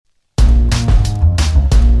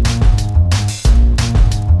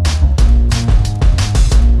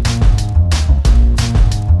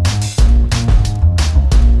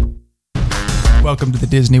Welcome to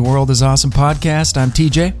the Disney World is Awesome podcast. I'm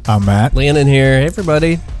TJ. I'm Matt. Landon here. Hey,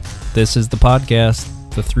 everybody. This is the podcast,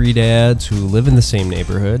 the three dads who live in the same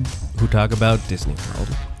neighborhood who talk about Disney World.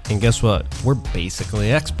 And guess what? We're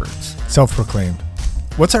basically experts. Self-proclaimed.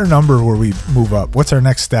 What's our number where we move up? What's our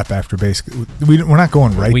next step after basically? We're not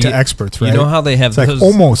going right to experts, right? You know how they have it's like those,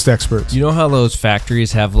 almost experts. You know how those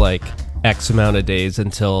factories have like X amount of days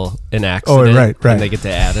until an accident, right. and they get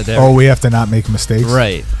to add it. We have to not make mistakes,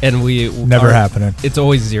 right? And we never happening. It's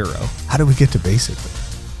always zero. How do we get to basic?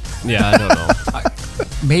 Yeah, I don't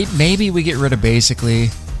know. Maybe we get rid of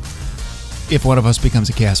basically if one of us becomes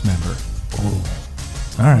a cast member. Ooh.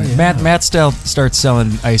 All right. Yeah. Matt still starts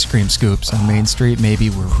selling ice cream scoops on Main Street.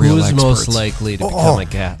 Maybe we're real Who's experts. most likely to become a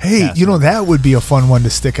cast? Hey, you know, that would be a fun one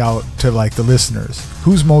to stick out to like the listeners.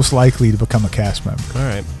 Who's most likely to become a cast member? All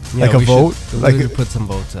right. Yeah, like a vote? We should put some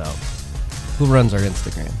votes out. Who runs our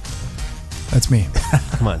Instagram? That's me.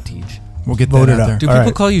 Come on, Tej. We'll get Voted that out there. Do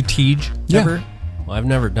people call you Tej? Yeah. Ever? Well, I've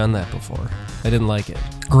never done that before. I didn't like it.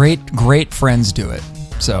 Great friends do it.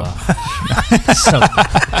 So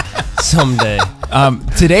someday.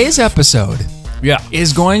 Today's episode Yeah.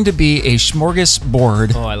 is going to be a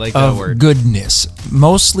smorgasbord Oh, I like that of word. goodness,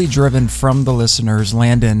 mostly driven from the listeners.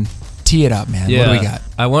 Landon, tee it up, man. Yeah. What do we got?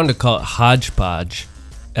 I wanted to call it Hodgepodge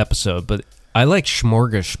episode, but I like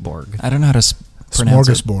Smorgasbord. I don't know how to pronounce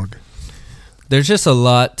it. Smorgasbord. There's just a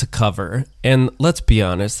lot to cover. And let's be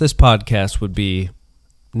honest, this podcast would be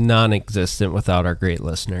non-existent without our great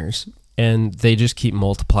listeners. And they just keep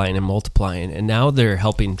multiplying and multiplying. And now they're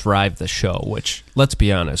helping drive the show, which, let's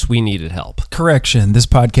be honest, we needed help. Correction, this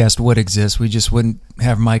podcast would exist. We just wouldn't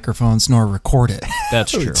have microphones nor record it.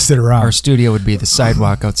 That's true. Sit around. Our studio would be the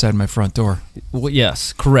sidewalk outside my front door. Well,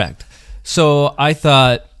 yes, correct. So I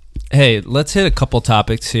thought, hey, let's hit a couple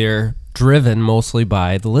topics here, driven mostly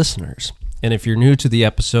by the listeners. And if you're new to the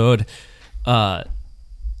episode, or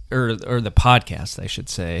the podcast, I should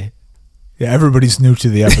say. Yeah, everybody's new to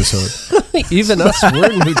the episode. Even us, we're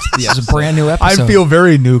new to the This episode. is a brand new episode. I feel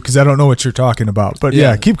very new because I don't know what you're talking about. But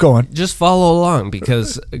yeah, keep going. Just follow along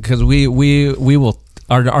because we will.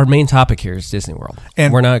 Our main topic here is Disney World,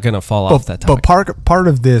 and we're not going to fall off that topic. But part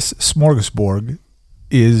of this smorgasbord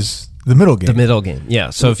is the middle game. The middle game, yeah.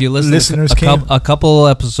 So if you listen a couple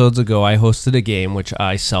episodes ago, I hosted a game which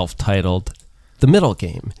I self-titled The Middle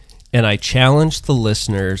Game, and I challenged the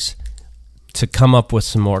listeners to come up with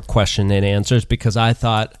some more question and answers because I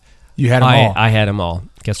thought you had them all. I had them all.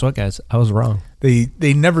 Guess what, guys? I was wrong.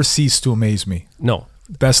 They never cease to amaze me. No.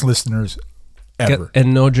 Best listeners ever.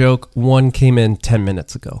 And no joke, one came in 10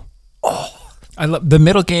 minutes ago. The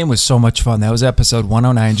middle game was so much fun. That was episode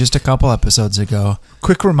 109, just a couple episodes ago.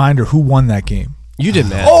 Quick reminder, who won that game? You did,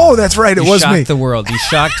 man. Oh, that's right. It You was shocked me. the world. You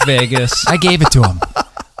shocked Vegas. I gave it to him.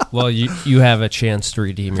 Well, you have a chance to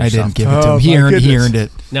redeem yourself. I didn't give it to him. He earned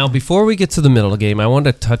it. Now, before we get to the middle game, I want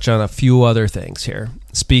to touch on a few other things here.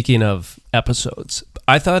 Speaking of episodes,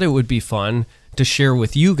 I thought it would be fun to share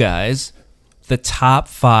with you guys the top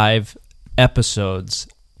 5 episodes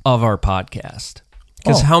of our podcast.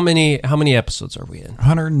 Because how many episodes are we in?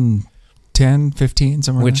 110, 15,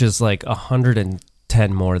 somewhere. Which is like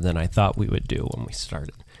 110 more than I thought we would do when we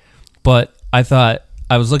started. But I thought,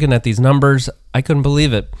 I was looking at these numbers, I couldn't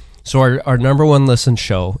believe it. So our number one listen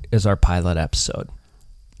show is our pilot episode.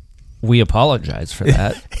 We apologize for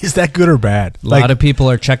that. Is that good or bad? A lot of people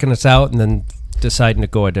are checking us out and then deciding to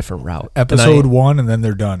go a different route. Episode 1 and then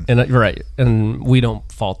they're done. Right. And we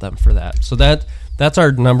don't fault them for that. So that's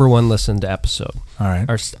our number one listened episode. All right.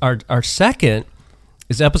 Our second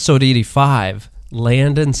is episode 85,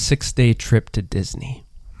 Landon's 6-day trip to Disney.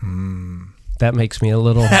 That makes me a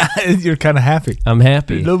little... You're kind of happy. I'm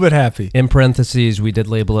happy. You're a little bit happy. In parentheses, we did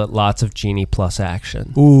label it lots of Genie Plus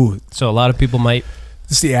action. Ooh. So a lot of people might...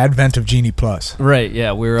 It's the advent of Genie Plus. Right,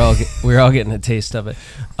 yeah. We're all getting a taste of it.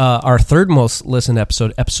 Our third most listened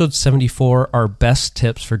episode 74, our best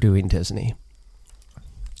tips for doing Disney.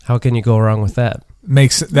 How can you go wrong with that?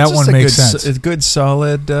 Makes sense. A good,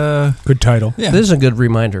 solid... good title. Yeah. This is a good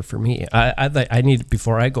reminder for me. I need,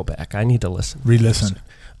 before I go back, I need to listen. Re-listen.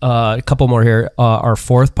 A couple more here. Our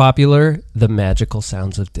fourth popular, The Magical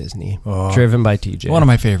Sounds of Disney, driven by TJ. One of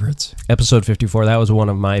my favorites. Episode 54, that was one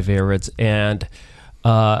of my favorites. And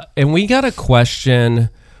we got a question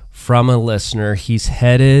from a listener. He's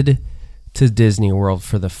headed to Disney World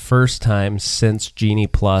for the first time since Genie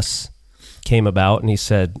Plus came about. And he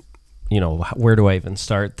said, where do I even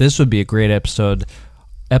start? This would be a great episode.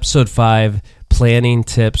 Episode 5, Planning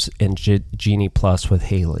Tips and Genie Plus with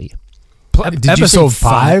Haley. Episode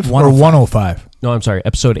 5 or 105? No, I'm sorry.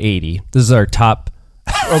 Episode 80. This is our top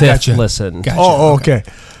fifth listen. Gotcha. Oh, okay.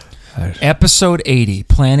 Episode 80,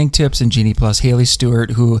 Planning Tips and Genie Plus. Haley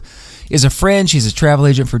Stewart, who is a friend. She's a travel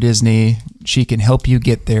agent for Disney. She can help you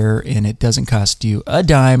get there, and it doesn't cost you a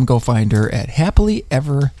dime. Go find her at Happily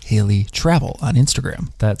Ever Haley Travel on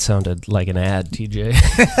Instagram. That sounded like an ad, TJ.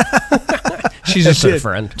 She's just a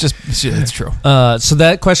friend. It's true. So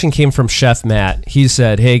that question came from Chef Matt. He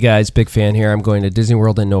said, "Hey guys, big fan here. I'm going to Disney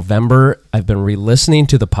World in November. I've been re-listening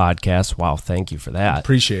to the podcast." Wow, thank you for that.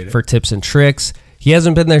 Appreciate it. For tips and tricks. He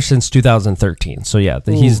hasn't been there since 2013. So yeah,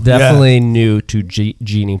 he's definitely new to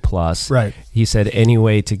Genie Plus. Right. He said any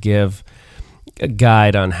way to give a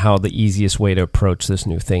guide on how the easiest way to approach this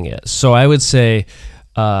new thing is. So I would say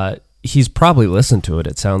he's probably listened to it,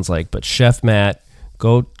 it sounds like. But Chef Matt,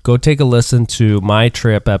 go take a listen to my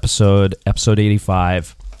trip episode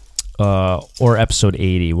 85, or episode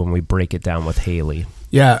 80 when we break it down with Haley.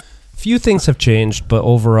 Yeah. Few things have changed, but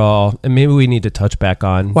overall, and maybe we need to touch back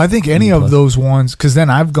on. Well, I think any of those ones, because then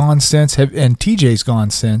I've gone since, and TJ's gone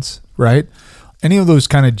since, right? Any of those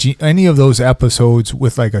any of those episodes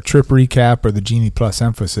with like a trip recap or the Genie Plus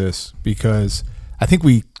emphasis, because I think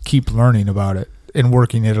we keep learning about it and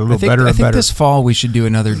working it a little better and better. I think this fall we should do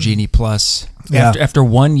another Genie Plus. Yeah. After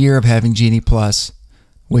 1 year of having Genie Plus,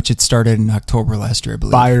 which it started in October last year, I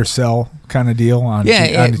believe. Buy or sell kind of deal on.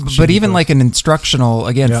 But even like an instructional,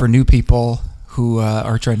 again, for new people who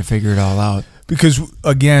are trying to figure it all out. Because,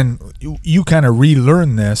 again, you kind of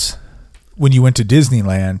relearn this when you went to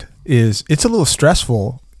Disneyland, it's a little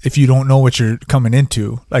stressful if you don't know what you're coming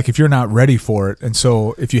into, like if you're not ready for it. And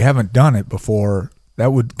so if you haven't done it before,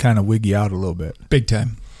 that would kind of wig you out a little bit. Big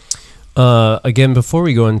time. Again, before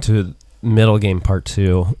we go into middle game part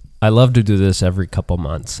 2, I love to do this every couple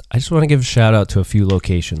months. I just want to give a shout out to a few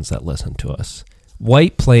locations that listen to us.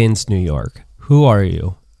 White Plains, New York. Who are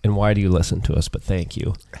you and why do you listen to us? But thank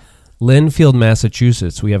you. Linfield,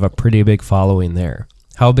 Massachusetts. We have a pretty big following there.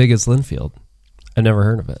 How big is Linfield? I've never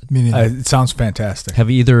heard of it. It sounds fantastic.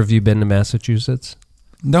 Have either of you been to Massachusetts?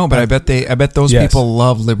 No, but I bet those people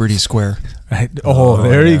love Liberty Square. Right.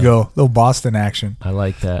 There you go. Little Boston action. I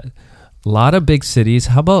like that. A lot of big cities.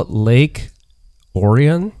 How about Lake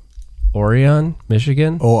Orion,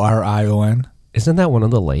 Michigan? Orion. Isn't that one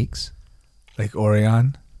of the lakes? Lake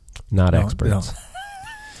Orion? Not experts. No.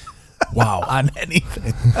 Wow. On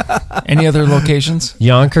anything. Any other locations?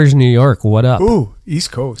 Yonkers, New York. What up? Ooh,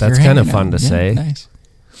 East Coast. That's kind of fun to say. Nice.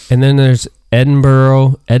 And then there's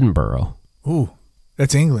Edinburgh. Ooh,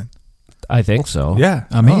 that's England. I think so. Yeah.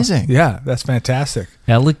 Amazing. Yeah, that's fantastic.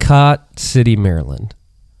 Ellicott City, Maryland.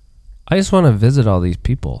 I just want to visit all these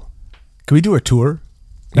people. Can we do a tour?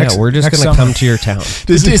 We're just going to come to your town.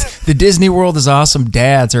 The Disney World is Awesome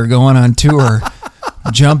dads are going on tour,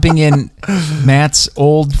 jumping in Matt's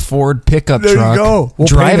old Ford pickup there truck, you go. We'll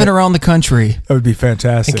driving around the country. That would be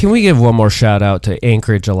fantastic. And can we give one more shout out to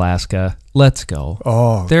Anchorage, Alaska? Let's go.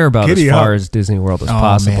 Oh, they're about as far as Disney World as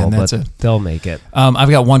possible, man, but they'll make it. I've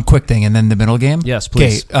got one quick thing, and then the middle game. Yes,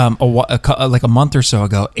 please. Okay, like a month or so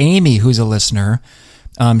ago, Amy, who's a listener,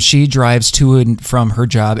 she drives to and from her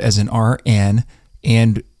job as an RN,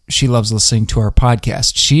 and she loves listening to our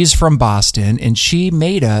podcast. She's from Boston, and she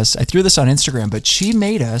made us. I threw this on Instagram, but she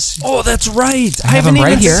made us. Oh, that's right. I have haven't them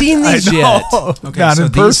right even here. seen these yet. Okay, not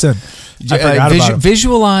in person. I forgot about them.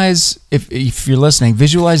 Visualize, if you're listening,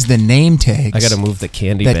 visualize the name tags. I got to move the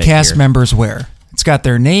candy that bag cast here. members wear. It's got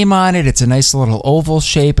their name on it. It's a nice little oval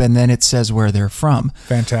shape, and then it says where they're from.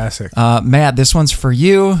 Fantastic. Matt, this one's for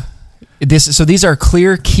you. So these are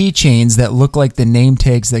clear keychains that look like the name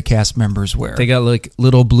tags that cast members wear. They got like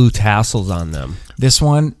little blue tassels on them. This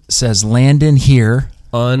one says Landon here.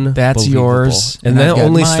 That's yours. And that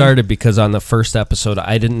only mine. started because on the first episode,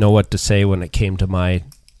 I didn't know what to say when it came to my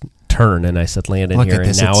turn, and I said Landon Look here, at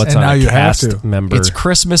this. and now it's and on now a you have cast to. member. It's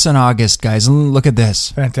Christmas in August, guys. Look at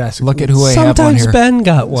this. Fantastic. Look at who I have on Sometimes here. Ben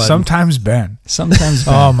got one. Sometimes Ben. Sometimes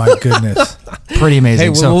Ben. Oh, my goodness. Pretty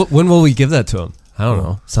amazing. Hey, when will we give that to him? I don't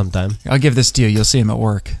know. Sometime. I'll give this to you. You'll see him at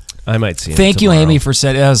work. I might see him Thank you, tomorrow. Amy, for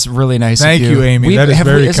setting. That was really nice. Thank of you, Amy. That is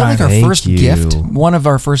very Is that like kind. our Thank first you. gift? One of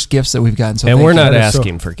our first gifts that we've gotten. So And thank we're you. not That is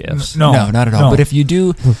asking for gifts. No, not at all. no. But if you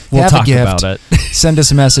do We'll have a talk gift, about it. send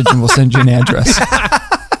us a message and we'll send you an address.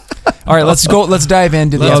 All right, let's go. Let's dive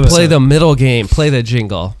into the Let's episode. play the middle game. Play the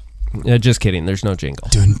jingle. Just kidding. There's no jingle.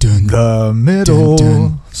 Dun, dun, The middle. dun,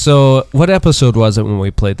 dun. So, what episode was it when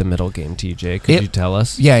we played the middle game, TJ? Could you tell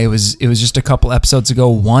us? Yeah, it was just a couple episodes ago.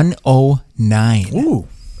 109. Ooh.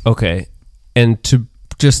 Okay. And to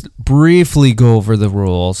just briefly go over the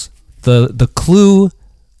rules, the clue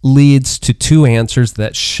leads to two answers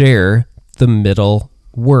that share the middle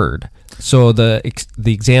word. So the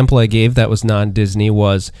example I gave that was non-Disney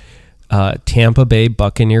was Tampa Bay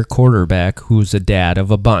Buccaneer quarterback who's a dad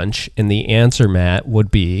of a bunch? And the answer, Matt,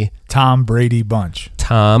 would be Tom Brady Bunch.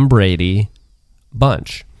 Tom Brady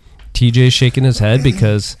Bunch. TJ's shaking his head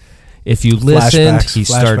because if you listened, he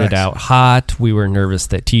started out hot. We were nervous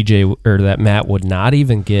that that Matt would not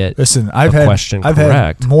even get I've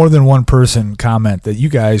correct. had more than one person comment that you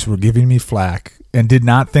guys were giving me flack and did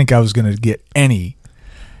not think I was going to get any.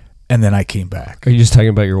 And then I came back. Are you just talking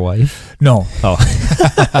about your wife? No. Oh.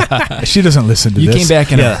 She doesn't listen to You this. came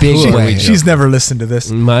back in a big way. She's never listened to this.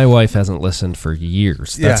 My wife hasn't listened for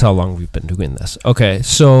years. That's Yeah. how long we've been doing this. Okay,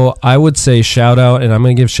 so I would say shout out, and I'm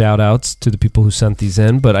going to give shout outs to the people who sent these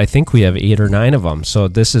in, but I think we have 8 or 9 of them, so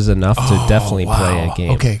this is enough to definitely play a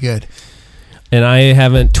game. Okay, good. And I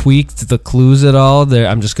haven't tweaked the clues at all.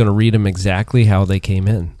 I'm just going to read them exactly how they came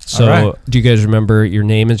in. So All right. do you guys remember your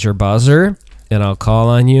name is your buzzer? And I'll call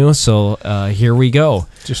on you. So here we go.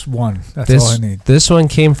 Just one. That's all I need. This one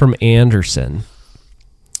came from Anderson.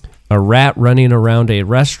 A rat running around a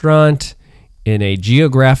restaurant in a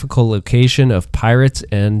geographical location of Pirates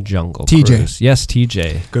and Jungle TJ. Cruise. Yes,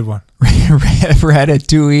 TJ. Good one.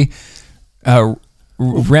 Ratatouille.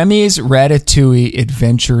 Remy's Ratatouille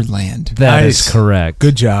Adventureland. That is correct.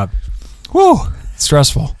 Good job. Whoa,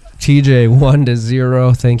 stressful. TJ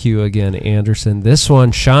 1-0. Thank you again, Anderson. This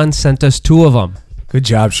one, Sean sent us 2 of them. Good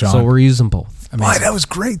job, Sean. So we're using both. Why, that was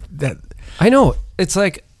great. I know. It's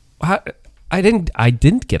like I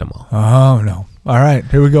didn't get them all. Oh, no. All right,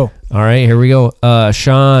 here we go. All right, here we go.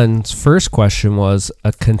 Sean's first question was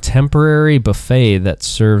a contemporary buffet that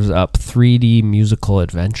serves up 3D musical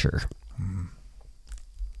adventure.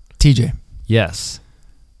 TJ. Yes.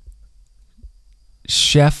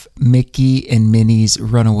 Chef Mickey and Minnie's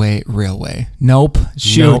Runaway Railway. Nope.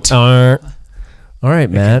 Shoot. Nope. All right,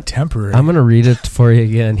 Matt. Contemporary. I'm going to read it for you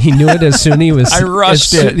again. He knew it as soon as he was... I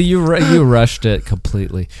rushed it. You rushed it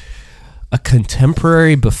completely. A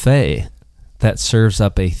contemporary buffet that serves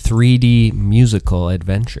up a 3D musical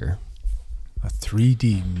adventure. A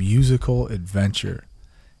 3D musical adventure.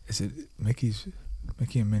 Is it Mickey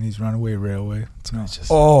and Minnie's Runaway Railway?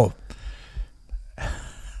 No.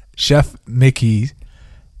 Chef Mickey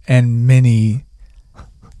and Minnie.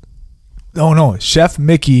 Oh no, Chef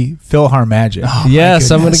Mickey Philharmagic. Oh,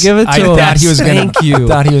 yes, I'm going to give it to him. Thought he was gonna, Thank you.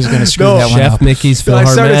 Thought he was going to screw No, that one Chef up. Mickey's So I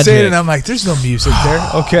started saying it, Philharmagic. and I'm like, "There's no music there."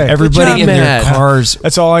 Okay, Everybody job, in Matt. their cars.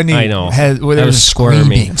 that's all I need. I know. Had, well, they I were was squirming.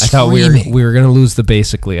 screaming. I thought we screaming. were going to lose the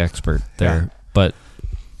basically expert there, but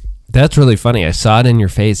that's really funny. I saw it in your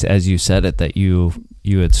face as you said it that you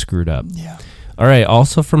had screwed up. Yeah. All right.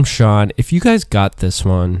 Also from Sean, if you guys got this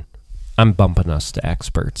one, I'm bumping us to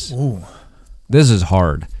experts. Ooh. This is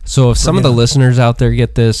hard. So if some of the listeners out there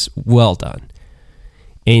get this, well done.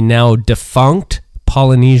 A now defunct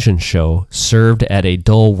Polynesian show served at a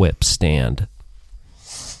Dole Whip stand.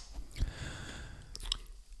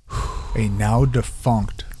 A now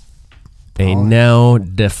defunct.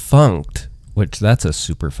 Which that's a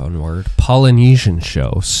super fun word, Polynesian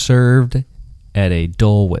show served at a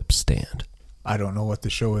Dole Whip stand. I don't know what the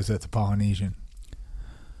show is at the Polynesian.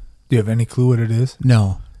 Do you have any clue what it is?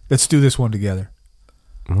 No. Let's do this one together.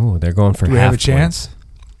 Oh, they're going for Do we half have a chance?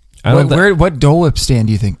 I don't What Dole Whip stand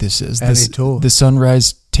do you think this is? At Atoll. The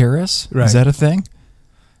Sunrise Terrace? Right. Is that a thing?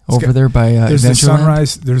 Over got- there by There's the Adventureland?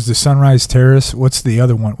 Sunrise. There's the Sunrise Terrace. What's the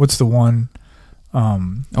other one? What's the one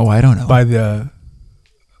Oh, I don't know. by the?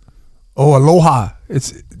 Oh, Aloha.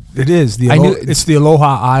 It's the I knew- it's the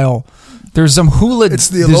Aloha Isle. There's some hula. It's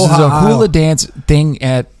the there's Aloha a hula Isle. dance thing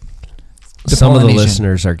at the Some of the Polynesian.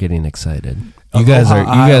 listeners are getting excited. Aloha You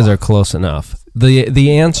guys Isle. are close enough.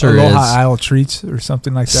 The answer Aloha is Isle treats or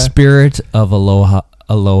something like that. Spirit of Aloha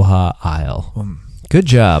Isle. Good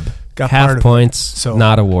job. Got part Half of it. points, So-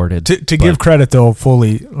 not awarded. To but give credit though,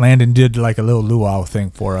 fully, Landon did like a little luau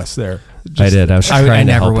thing for us there. I did. I was I trying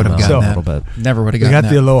to never help would him have out gotten a that. little bit. Never would have We gotten got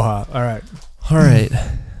the that. Aloha. All right. All right.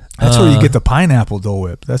 That's where you get the pineapple Dole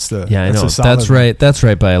Whip. That's the Yeah, I that's know. a solid That's one. right. That's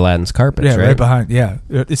right by Aladdin's Carpets, Yeah, right? right behind. Yeah,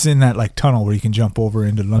 it's in that like tunnel where you can jump over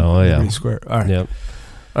into London Oh, yeah. Liberty Square. All right. Yep.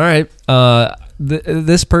 All right.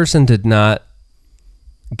 This person did not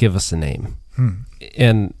give us a name,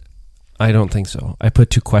 and I don't think so. I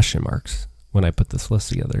put 2 question marks when I put this list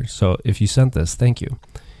together. So if you sent this, thank you.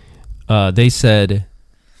 They said,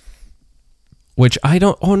 which I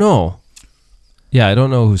don't. Oh no. Yeah, I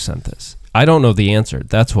don't know who sent this. I don't know the answer.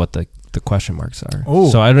 That's what the question marks are. Oh.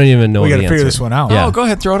 So I don't even know We the got to answer. figure this one out. Yeah. Oh, go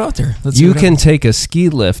ahead, throw it out there. Let's see You what can happens. take a ski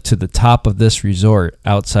lift to the top of this resort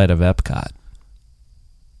outside of Epcot.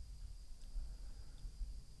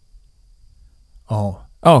 Oh,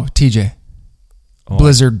 TJ. Oh,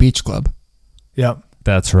 Blizzard Beach Club. yep.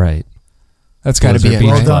 That's right. That's got to be Blizzard it. Beach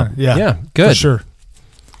Well right? Club. done. Yeah. Yeah, good. For sure.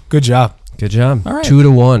 Good job. Good job. All right.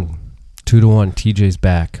 2-1. 2-1. TJ's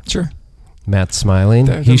back. Sure. Matt's smiling,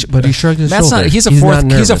 The- but he shrugged his That's shoulders. not. He's a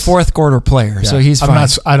nervous. fourth quarter player, so he's fine.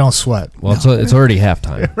 I don't sweat. Well, it's already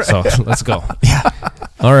halftime, so let's go. Yeah.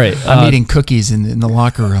 All right. I'm eating cookies in the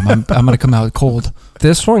locker room. I'm going to come out cold.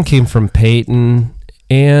 This one came from Peyton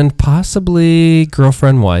and possibly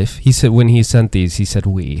girlfriend, wife. He said when he sent these, he said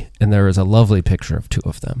we, and there was a lovely picture of two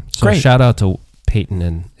of them. So Great. shout out to Peyton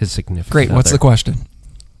and his significant Great. other. What's the question?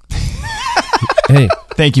 Hey,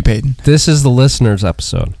 Thank you, Peyton. this is the listeners'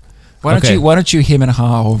 episode. Why don't Okay. you him and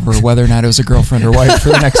ha over whether or not it was a girlfriend or wife for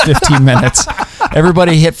the next 15 minutes?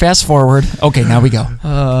 Everybody hit fast forward. Okay, now we go.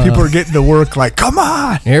 People are getting to work like, come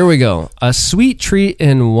on. Here we go. A sweet treat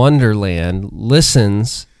in Wonderland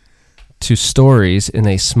listens to stories in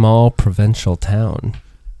a small provincial town.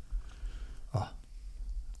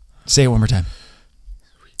 Say it one more time.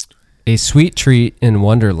 A sweet treat in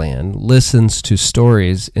Wonderland listens to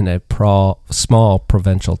stories in a small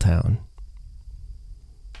provincial town.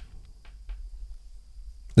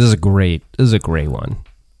 This is a great one.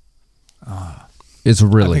 It's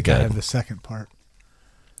really I think I good. have the second part.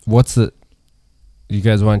 What's the? You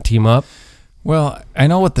guys want to team up? Well, I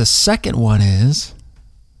know what the second one is.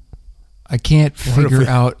 I can't What if figure we-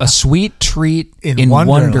 out a sweet treat In in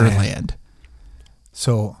Wonderland. Wonderland.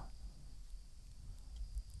 So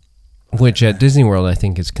Which at Disney World I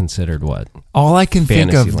think is considered what? All I can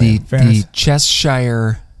think of the Fantasyland.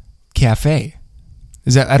 Cheshire Cafe.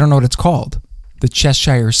 Is that I don't know what it's called. The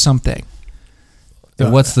Cheshire something.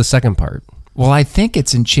 What's the second part? Well, I think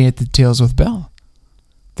it's Enchanted Tales with Belle.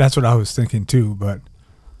 that's what I was thinking too. But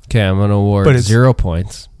Okay, I'm going to award But it's- 0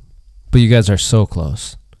 points. But you guys are so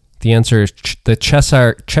close. The answer is the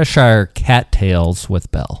Cheshire Cattails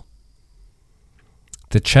with Belle.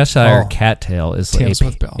 The Cheshire Oh. Cattail is Tales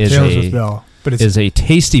with Belle. Tales with Belle. But it's is a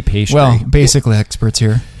tasty pastry. Well, basically experts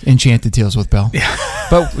here. Enchanted Tales with Belle.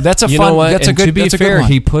 But that's a you fun. know what? That's a And good. to be that's a fair, good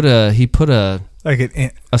one. he put a like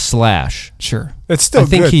it. slash. Sure. It's still I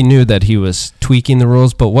think good. he knew that he was tweaking the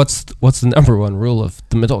rules. But what's the number one rule of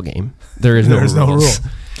the middle game? There is There's no no rules.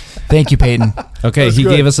 rule. Thank you, Peyton. Okay, That's he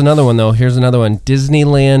good. gave us another one though. Here's another one.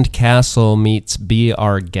 Disneyland Castle meets Be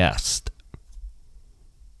Our Guest.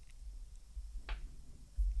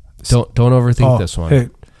 Don't overthink this one. Hey,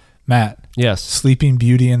 Matt, Yes, Sleeping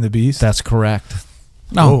Beauty and the Beast. that's correct.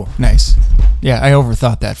 Oh, Oh. nice. Yeah, I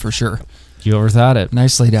overthought that for sure. You overthought it.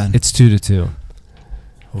 Nicely done. It's 2-2.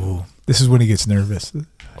 Oh, this is when he gets nervous.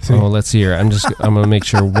 See? Oh, let's see here. I'm gonna make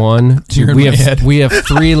sure. 1, 2. You're in We my head. have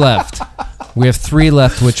 3 left. We have 3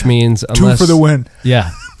 left, which means Two for the win.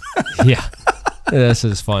 Yeah, yeah. This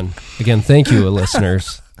is fun. Again, thank you,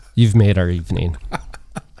 listeners. You've made our evening.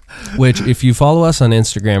 Which, if you follow us on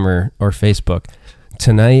Instagram or Facebook,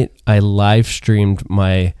 tonight I live streamed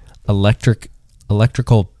my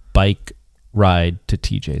electrical bike ride to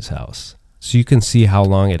TJ's house. So you can see how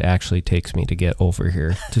long it actually takes me to get over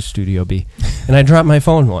here to Studio B. And I dropped my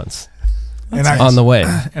phone once And I, on the way.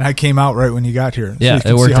 and I came out right when you got here. Yeah, you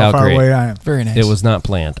can it worked see how out far great. away I am. Very nice. It was not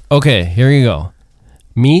planned. Okay, here you go.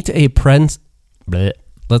 Meet a prince. Bleh.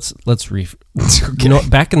 Let's You know,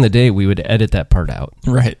 back in the day, we would edit that part out.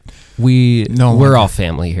 right. We're longer. all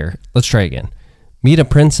family here. Let's try again. Meet a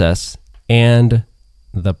princess and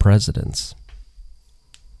the presidents.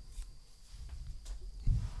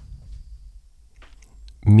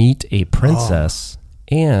 Meet a princess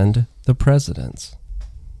and the presidents.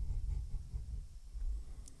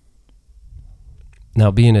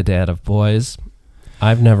 Now, being a dad of boys,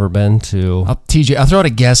 I've never been to. TJ, I'll throw out a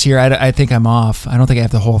guess here. I think I'm off. I don't think I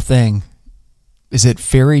have the whole thing. Is it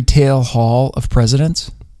Fairy Tale Hall of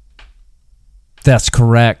Presidents? That's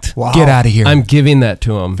correct. Wow. Get out of here. I'm giving that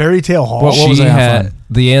to him. Fairy Tale Hall. What was She I off had on?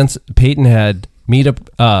 the answer. Peyton had meet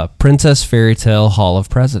a Princess Fairy Tale Hall of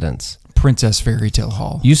Presidents. Princess Fairy Tale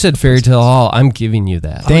Hall. You said Fairy Tale Hall. I'm giving you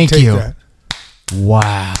that. I would take you. that.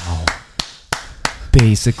 Wow.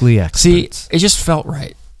 Basically See, experts. it just felt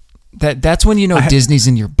right. That's when you know Disney's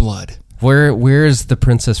in your blood. Where is the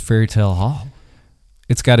Princess Fairy Tale Hall?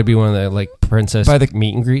 It's got to be one of the like princess By the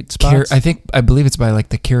meet and greet spots. I believe it's by like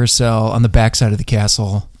the carousel on the backside of the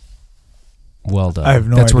castle. Well done. I have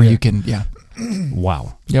no That's where idea. you can. Yeah.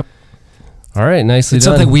 Wow. Yep. All right, nicely It's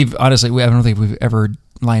done. something I don't think we've ever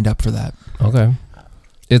lined up for that. Okay.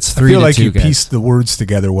 It's I 3 feel to like 2, you guys. pieced the words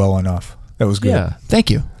together well enough. That was good. Yeah. Thank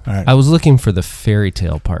you. All right. I was looking for the fairy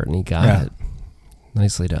tale part, and he got Yeah. it.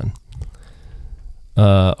 Nicely done.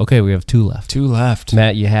 Okay, we have 2 left. 2 left.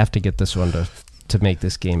 Matt, you have to get this one to make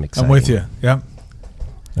this game exciting. I'm with you. Yep.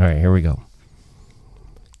 All right, here we go.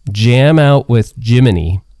 Jam out with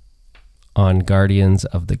Jiminy on Guardians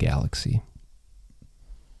of the Galaxy.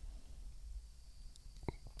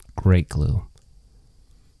 Great clue.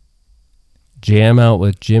 Jam out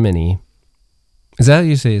with Jiminy. Is that how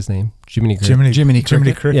you say his name? Jiminy Cricket? Jiminy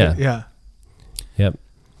Cricket. Cricket. Yeah. Yep.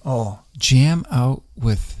 Oh, Jam out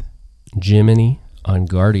with Jiminy on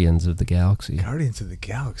Guardians of the Galaxy. Guardians of the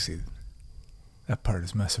Galaxy. That part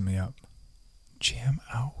is messing me up. Jam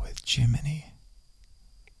out with Jiminy.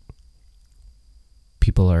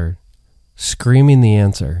 People are screaming the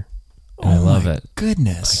answer. And I love it.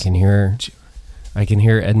 Goodness. I can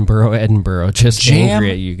hear Edinburgh just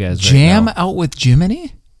angry at you guys Jam right now. out with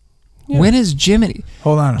Jiminy? Yeah. When is Jiminy?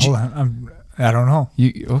 Hold on. I don't know.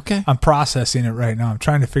 Okay. I'm processing it right now. I'm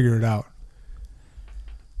trying to figure it out.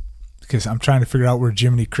 Because I'm trying to figure out where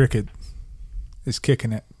Jiminy Cricket is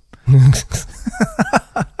kicking it.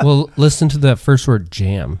 Well, listen to that first word,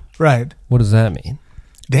 jam. Right. What does that mean?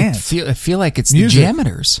 Dance. I feel like it's Music. the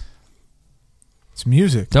Jammers. It's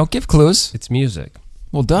music. Don't give clues. It's music.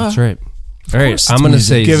 Well, duh. That's right. All right, course I'm it's going to music.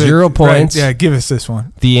 say Give it- 0 points. Right, yeah, give us this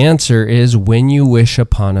one. The answer is When You Wish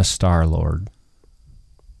Upon a Star-Lord.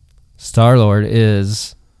 Star-Lord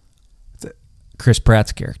is Chris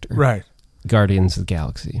Pratt's character. Right. Guardians of the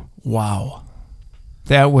Galaxy. Wow.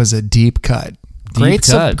 That was a deep cut. Deep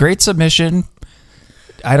cut. Great submission.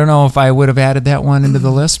 I don't know if I would have added that one into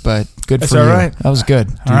the list, but good That's for all you. right. That was good.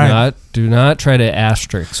 Do not try to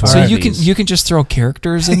asterisk. So one of you these. can just throw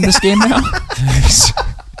characters in this game now.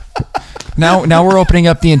 Now we're opening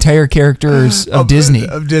up the entire characters of Disney.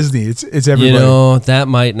 Of Disney. It's everybody. You know, that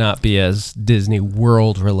might not be as Disney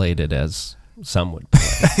World related as some would.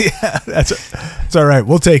 Yeah, it's all right.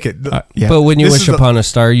 We'll take it. Yeah. But when you This wish is the- upon a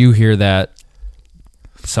star, you hear that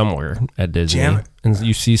somewhere at Disney. Jam it. And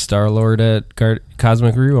you see Star-Lord at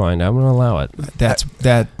Cosmic Rewind. I'm going to allow it. That's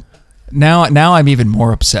that. Now I'm even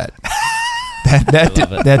more upset.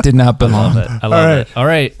 That did not belong. I love it. All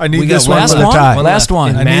right. I need We got this one last for the one? tie. Last left.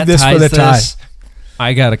 one. If I need Matt this for ties the tie. this,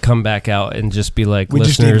 I got to come back out and just be like, We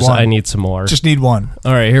just need listeners, one. I need some more. Just need one.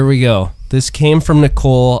 All right, here we go. This came from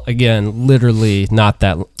Nicole, again, literally not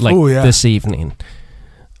that, like Ooh, yeah. this evening.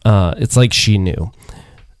 It's like she knew.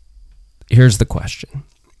 Here's the question.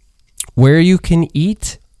 Where you can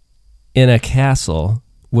eat in a castle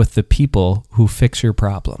with the people who fix your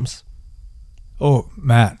problems. Oh,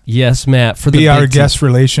 Matt. Yes, Matt. For the Be our big guest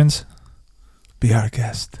relations. Be our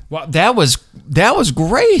guest. Wow, that was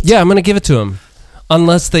great. Yeah, I'm going to give it to him.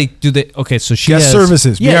 Unless they do the okay, so she Guest has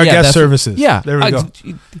services. Be our guest that's- services. Yeah, There we go.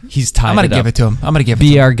 He's tied. I'm gonna it give up. it to him. I'm gonna give it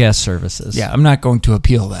Be to him. our guest services. Yeah, I'm not going to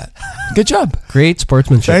appeal that. Good job. Great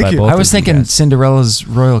sportsmanship. Thank by you. both I was of you thinking guys. Cinderella's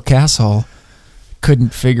royal castle.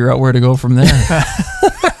 Couldn't figure out where to go from there.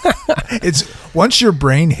 It's once your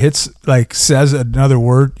brain hits says another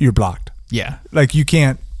word, you're blocked. Yeah. Like you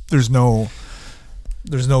can't. There's no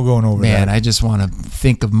going over Man, that. I just want to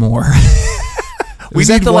think of more. We Was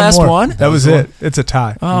that need the last more. one? That was it. It's a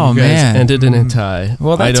tie. Oh, You guys man. ended in a tie.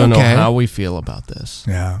 Well, I that's don't okay. know how we feel about this.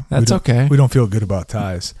 Yeah, That's okay. We don't feel good about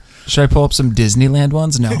ties. Should I pull up some Disneyland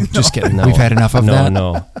ones? No, just kidding. No. We've had enough of that.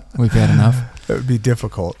 No. We've had enough. That would be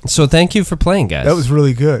difficult. So thank you for playing, guys. That was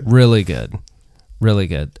really good. really good. Really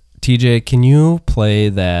good. TJ, can you play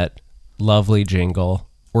that lovely jingle?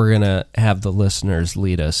 We're going to have the listeners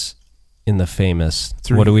lead us in the famous,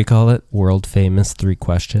 what do we call it? World famous 3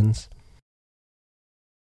 questions.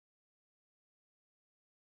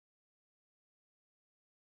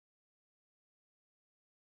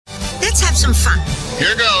 Let's have some fun.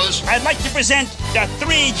 Here goes. I'd like to present the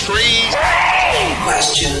three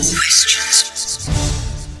Questions.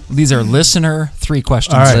 These are listener 3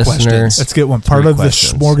 questions. All right. Listener. Let's get one. Part 3 of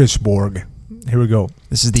questions. the smorgasbord. Here we go.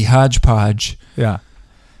 This is the hodgepodge Yeah.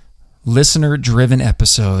 listener-driven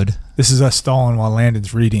episode. This is us stalling while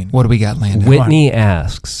Landon's reading. What do we got, Landon? Whitney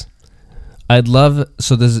asks, this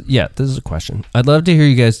is a question. I'd love to hear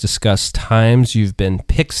you guys discuss times you've been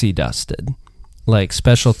pixie dusted, like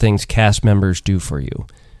special things cast members do for you.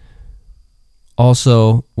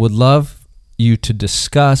 Also, would love you to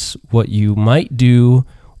discuss what you might do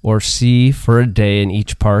or see for a day in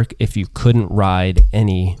each park if you couldn't ride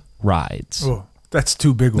any rides. Oh, that's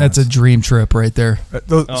 2 big ones. That's a dream trip right there.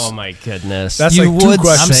 Oh my goodness! That's You like 2 would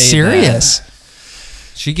questions. I'm say serious. that.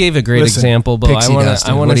 She gave a great Listen, example, but pixie I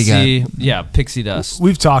dusted. want What to do you see. Yeah, pixie dust.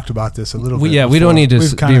 We've talked about this a little bit. We don't before. need to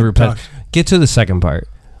We've be kinda repetitive. talked- Get to the second part.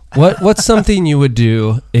 What's something you would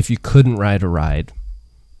do if you couldn't ride a ride,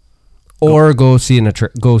 or go see an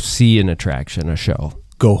attraction, a show?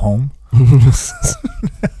 Go home.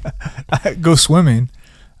 Go swimming.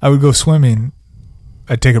 I would go swimming.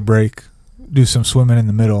 I'd take a break, do some swimming in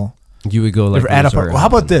the middle. You would go like at a resort park. Well, how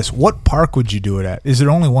about hopping. this? What park would you do it at? Is there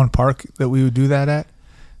only one park that we would do that at?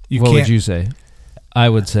 What would you say? I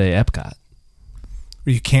would say Epcot.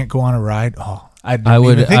 You can't go on a ride. Oh, I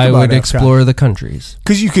would explore the countries.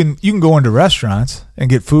 because you can go into restaurants and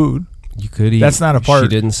get food. You could eat. That's not a part. She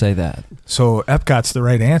didn't say that. So Epcot's the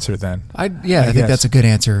right answer then. I think guess. that's a good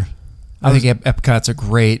answer. I think Epcot's a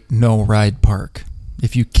great no-ride park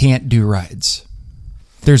if you can't do rides.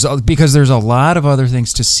 Because there's a lot of other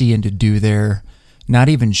things to see and to do there, not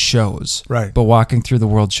even shows. Right. But walking through the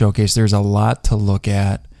World Showcase, there's a lot to look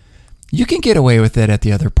at. You can get away with it at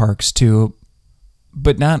the other parks too,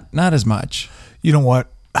 but not as much. You know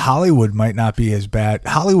what? Hollywood might not be as bad.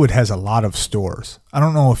 Hollywood has a lot of stores. I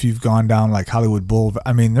don't know if you've gone down like Hollywood Boulevard.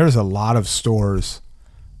 I mean, there's a lot of stores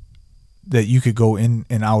that you could go in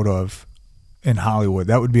and out of in Hollywood.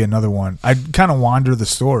 That would be another one. I'd kind of wander the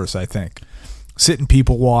stores, I think. Sit and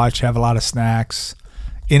people watch, have a lot of snacks,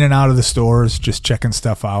 in and out of the stores, just checking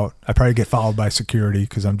stuff out. I probably get followed by security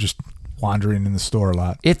because I'm just wandering in the store a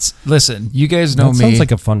lot. Listen, you guys know That me. sounds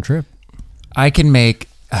like a fun trip. I can make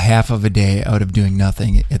a half of a day out of doing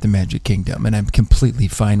nothing at the Magic Kingdom, and I'm completely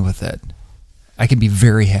fine with it. I can be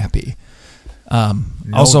very happy.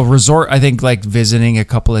 Also, resort. I think like visiting a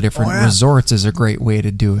couple of different resorts is a great way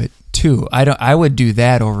to do it too. I would do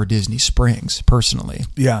that over Disney Springs personally.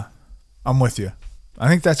 Yeah, I'm with you. I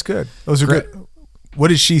think that's good. Those are good. What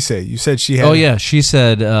did she say? You said she had. Oh yeah, she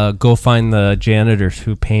said go find the janitors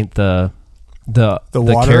who paint the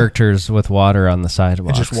water? characters with water on the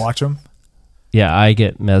sidewalks. And just watch them. Yeah, I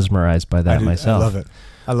get mesmerized by that myself. I love it.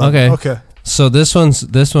 I love it. Okay. So this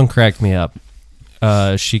one cracked me up.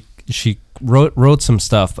 She wrote some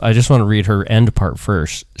stuff. I just want to read her end part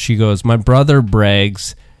first. She goes, "My brother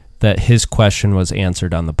brags that his question was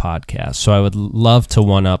answered on the podcast, so I would love to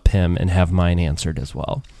one-up him and have mine answered as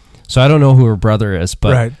well." So I don't know who her brother is,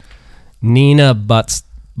 but Right. Nina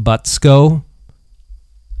Butsko,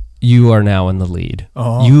 you are now in the lead.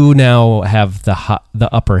 Oh. You now have the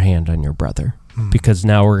upper hand on your brother because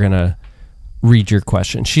now we're going to read your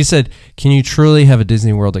question. She said, "Can you truly have a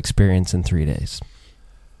Disney World experience in 3 days?"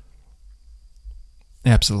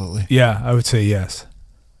 Absolutely. Yeah, I would say yes.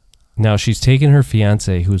 Now she's taken her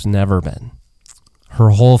fiance who's never been. Her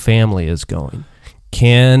whole family is going.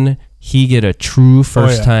 Can he get a true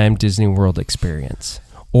first-time Disney World experience?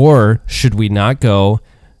 Or should we not go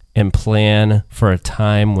and plan for a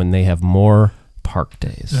time when they have more park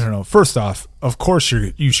days? No. First off, of course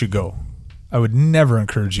you should go. I would never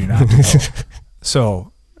encourage you not to go.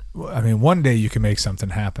 So, I mean, one day you can make something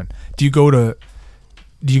happen. Do you go to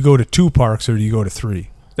 2 parks or do you go to 3?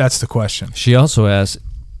 That's the question. She also asked,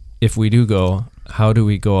 if we do go, how do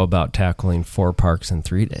we go about tackling 4 parks in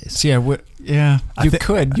 3 days? So you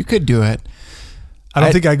could do it. I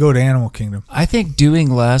don't think I go to Animal Kingdom. I think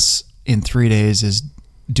doing less in 3 days is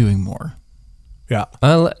doing more. Yeah.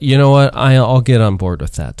 You know what? I'll get on board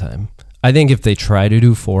with that time. I think if they try to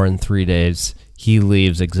do 4 in 3 days, he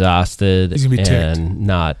leaves exhausted He's gonna be ticked. and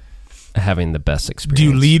not having the best experience. Do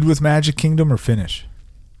you lead with Magic Kingdom or finish?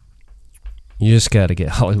 You just got to get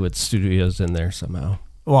Hollywood Studios in there somehow.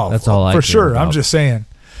 Well, that's all I for care sure. about. I'm just saying.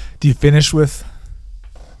 Do you finish with?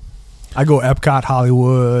 I go Epcot,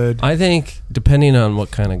 Hollywood. I think depending on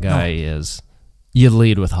what kind of guy he is, you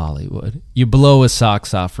lead with Hollywood. You blow his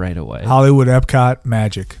socks off right away. Hollywood, Epcot,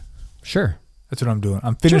 Magic. Sure. That's what I'm doing.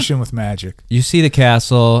 I'm finishing with Magic. You see the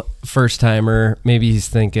castle, first timer. Maybe he's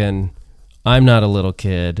thinking, I'm not a little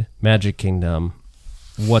kid. Magic Kingdom.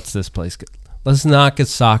 What's this place? Let's knock his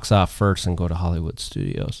socks off first and go to Hollywood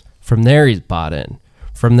Studios. From there, he's bought in.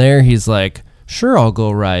 From there, he's like, sure, I'll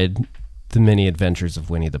go ride the mini adventures of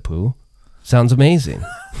Winnie the Pooh. Sounds amazing.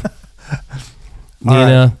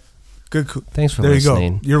 Nina, Good. thanks for there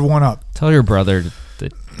listening. you go. You're one up. Tell your brother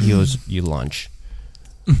that he owes you lunch.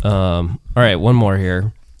 All right, one more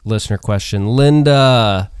here. Listener question.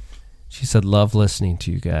 Linda, she said, love listening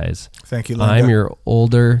to you guys. Thank you, Linda. I'm your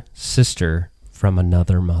older sister from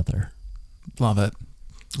another mother. Love it.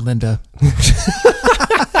 Linda.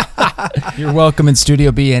 You're welcome in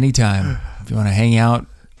Studio B anytime. If you want to hang out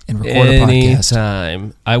and record a podcast.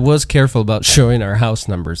 Anytime. I was careful about showing our house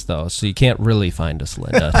numbers, though, so you can't really find us,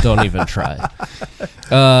 Linda. Don't even try.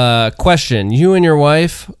 Question. You and your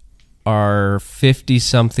wife are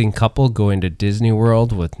 50-something couple going to Disney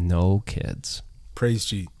World with no kids. Praise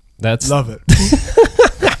G. Love it.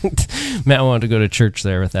 Matt wanted to go to church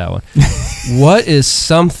there with that one. What is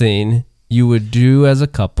something you would do as a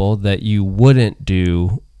couple that you wouldn't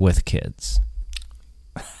do with kids?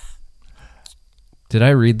 Did I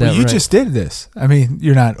read that right? You just did this. I mean,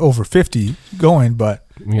 you're not over 50 going, but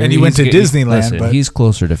and you went to Disneyland. Listen, but he's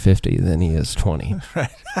closer to 50 than he is 20.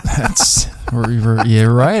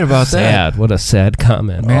 You're right about that. Sad. What a sad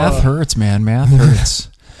comment. Math hurts, man. Math hurts.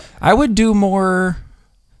 I would do more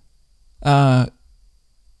kind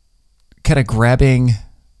kind of grabbing.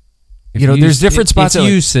 If There's different spots.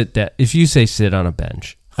 If you say sit on a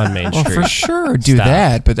bench on Main Well, Street, for sure, do Stop.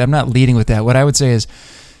 that. But I'm not leading with that. What I would say is,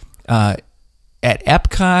 at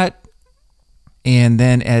Epcot, and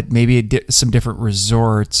then at maybe some different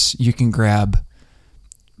resorts, you can grab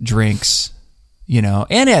drinks,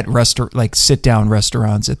 and at sit down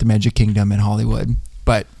restaurants at the Magic Kingdom in Hollywood.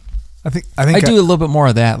 But I think I do a little bit more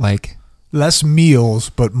of that, like less meals,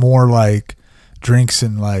 but more like drinks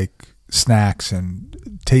and like snacks and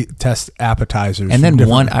test appetizers. and then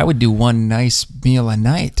I would do one nice meal a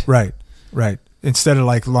night. Right. Instead of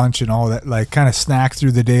like lunch and all that, like kind of snack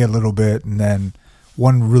through the day a little bit, and then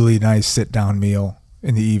one really nice sit down meal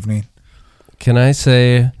in the evening. can I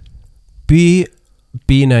say, be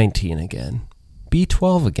 19 again, be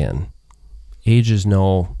 12 again. Age is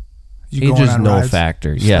no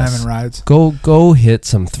factor. Yes, Slamming rides. go hit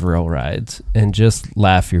some thrill rides and just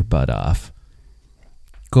laugh your butt off.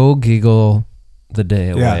 Go giggle the day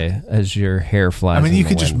away as your hair flies. I mean, in you the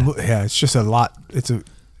could just, wind. it's just a lot.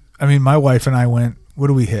 I mean, my wife and I went, what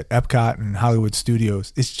do we hit? Epcot and Hollywood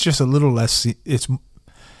Studios. It's just a little less, it's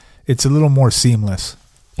a little more seamless.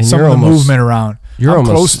 And Some you're of the almost- movement around. You're I'm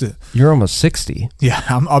almost close to, You're almost 60. yeah,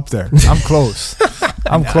 I'm up there. I'm close.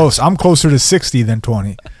 I'm close. I'm closer to 60 than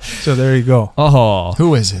 20. So there you go. Oh,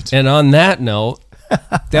 Who is it? and on that note,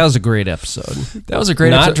 that was a great episode. That was a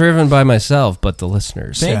great Not episode. driven by myself, but the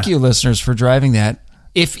listeners. Thank you, listeners, for driving that.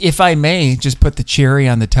 If I may, just put the cherry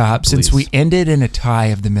on the top, since Please. we ended in a tie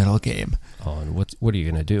of the middle game, Oh, and what are you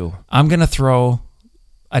gonna do? I'm going to throw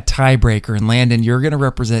a tiebreaker, and Landon, you're going to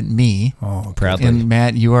represent me, Oh, Proudly. and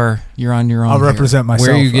Matt, you're on your own. I'll here. represent myself.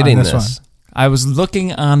 Where are you on getting this? this? One. I was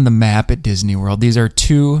looking on the map at Disney World. These are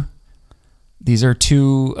two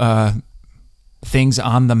things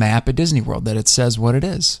on the map at Disney World that it says what it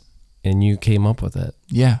is. And you came up with it.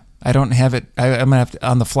 Yeah, I don't have it. I'm going to have to,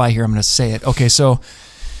 on the fly here, I'm going to say it. Okay, so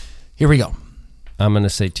here we go. I'm gonna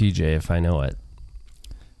say TJ if I know it.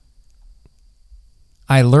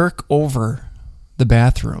 I lurk over the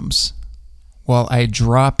bathrooms while I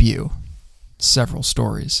drop you several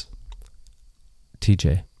stories.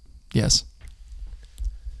 TJ. Yes.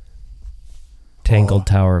 Tangled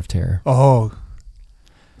Tower of Terror. Oh,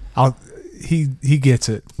 he gets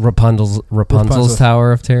it. Rapunzel's Rapunzel.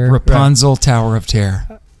 Tower of Terror. Rapunzel Tower of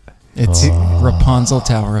Terror. It's Rapunzel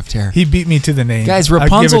Tower of Terror. He beat me to the name. Guys, I'll give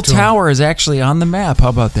Rapunzel it to him. Tower is actually on the map. How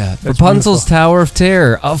about that? That's Rapunzel's beautiful. Tower of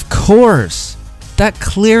Terror. Of course. That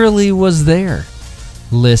clearly was there.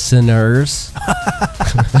 Listeners.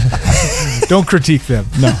 Don't critique them.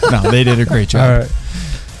 No, they did a great All job. right.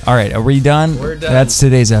 All right, are we done? We're done. That's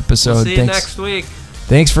today's episode. We'll see you next week.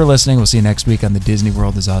 Thanks for listening. We'll see you next week on the Disney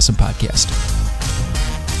World is Awesome podcast.